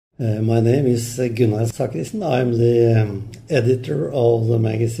My name is Gunnar Zachrisen. I'm the editor of the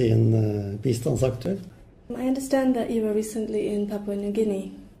magazine Bistandsaktuelts. I understand that you were recently in Papua Ny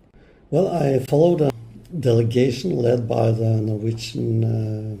Guinea. Well, I followed a delegation led by the Norwegian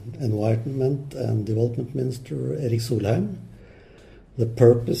Environment and Development Minister Erik Solheim. The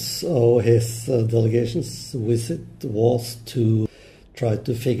purpose of his delegation's visit was to try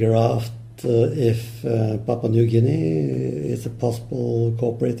to figure out if Papua New Guinea is a possible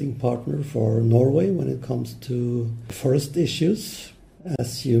cooperating partner for Norway when it comes to forest issues.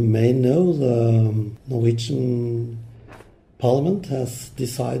 As you may know, the Norwegian Parliament has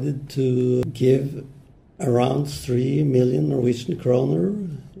decided to give around 3 million Norwegian kroner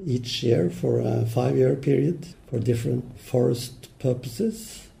each year for a 5-year period for different forest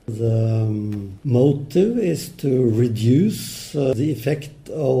purposes. The motive is to reduce the effect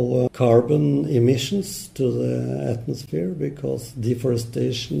of carbon emissions to the atmosphere, because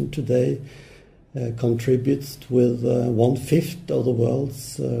deforestation today contributes with 1/5 of the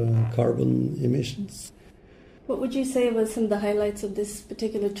world's carbon emissions. What would you say were some of the highlights of this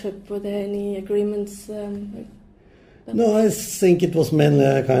particular trip? Were there any agreements? No, I think it was mainly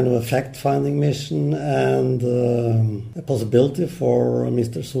a kind of a fact-finding mission and a possibility for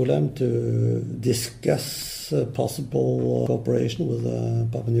Mr. Solheim to discuss possible cooperation with the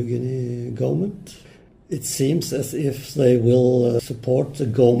Papua New Guinea government. It seems as if they will support the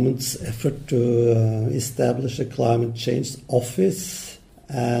government's effort to establish a climate change office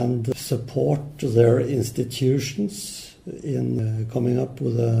and support their institutions in coming up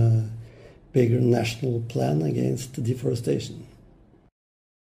with a bigger national plan against deforestation.